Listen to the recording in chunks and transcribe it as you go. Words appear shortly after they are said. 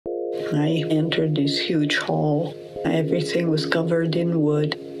I entered this huge hall. Everything was covered in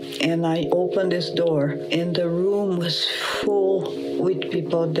wood. And I opened this door, and the room was full with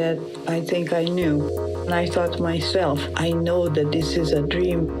people that I think I knew. And I thought to myself, I know that this is a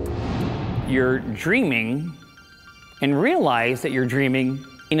dream. You're dreaming and realize that you're dreaming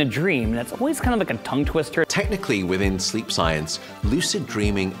in a dream. That's always kind of like a tongue twister. Technically, within sleep science, lucid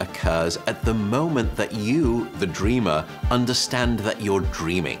dreaming occurs at the moment that you, the dreamer, understand that you're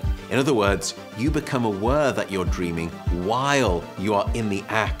dreaming. In other words, you become aware that you're dreaming while you are in the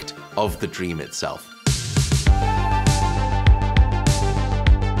act of the dream itself.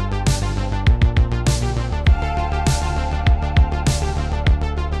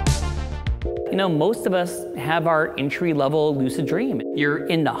 You know, most of us have our entry-level lucid dream. You're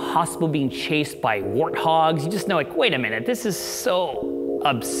in the hospital being chased by warthogs. You just know, like, wait a minute, this is so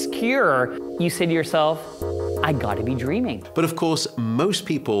obscure. You say to yourself, I gotta be dreaming. But of course, most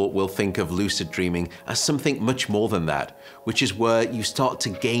people will think of lucid dreaming as something much more than that, which is where you start to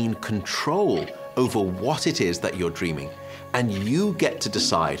gain control over what it is that you're dreaming. And you get to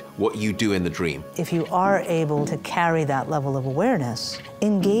decide what you do in the dream. If you are able to carry that level of awareness,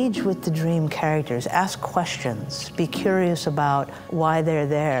 engage with the dream characters, ask questions, be curious about why they're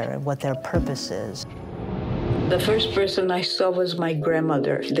there and what their purpose is. The first person I saw was my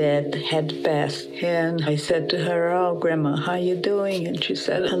grandmother that had passed. And I said to her, oh, Grandma, how you doing? And she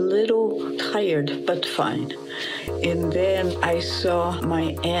said, a little tired, but fine. And then I saw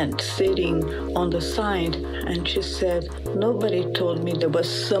my aunt sitting on the side, and she said, nobody told me there was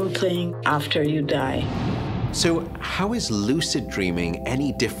something after you die. So how is lucid dreaming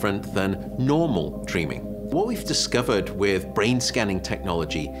any different than normal dreaming? What we've discovered with brain scanning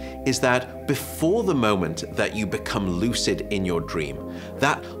technology is that before the moment that you become lucid in your dream,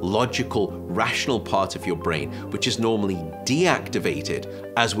 that logical, rational part of your brain, which is normally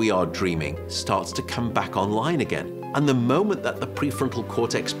deactivated as we are dreaming, starts to come back online again. And the moment that the prefrontal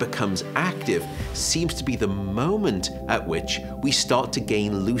cortex becomes active seems to be the moment at which we start to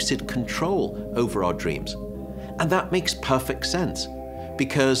gain lucid control over our dreams. And that makes perfect sense.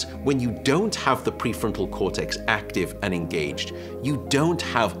 Because when you don't have the prefrontal cortex active and engaged, you don't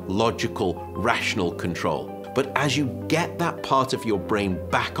have logical, rational control. But as you get that part of your brain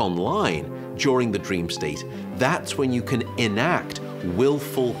back online during the dream state, that's when you can enact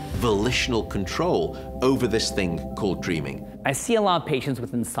willful, volitional control over this thing called dreaming. I see a lot of patients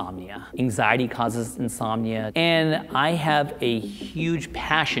with insomnia. Anxiety causes insomnia, and I have a huge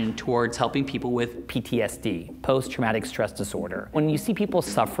passion towards helping people with PTSD, post-traumatic stress disorder. When you see people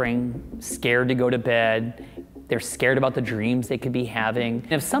suffering, scared to go to bed, they're scared about the dreams they could be having.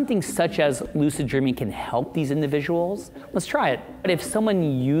 And if something such as lucid dreaming can help these individuals, let's try it. But if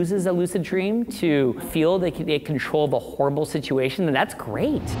someone uses a lucid dream to feel they can take control of a horrible situation, then that's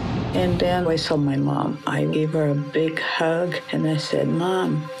great. And then I saw my mom. I gave her a big hug and I said,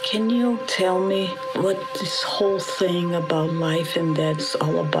 Mom, can you tell me what this whole thing about life and death's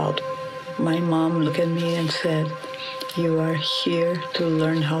all about? My mom looked at me and said, you are here to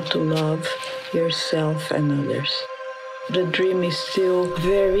learn how to love yourself and others. The dream is still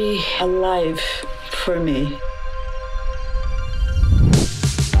very alive for me.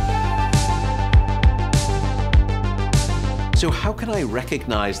 So how can I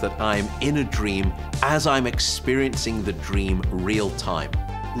recognize that I'm in a dream as I'm experiencing the dream real time?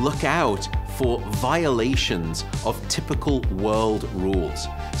 Look out for violations of typical world rules.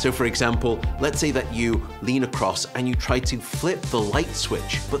 So for example, let's say that you lean across and you try to flip the light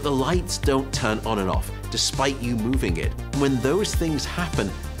switch, but the lights don't turn on and off, despite you moving it. When those things happen,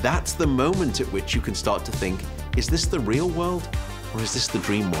 that's the moment at which you can start to think, is this the real world or is this the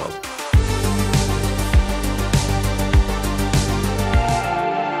dream world?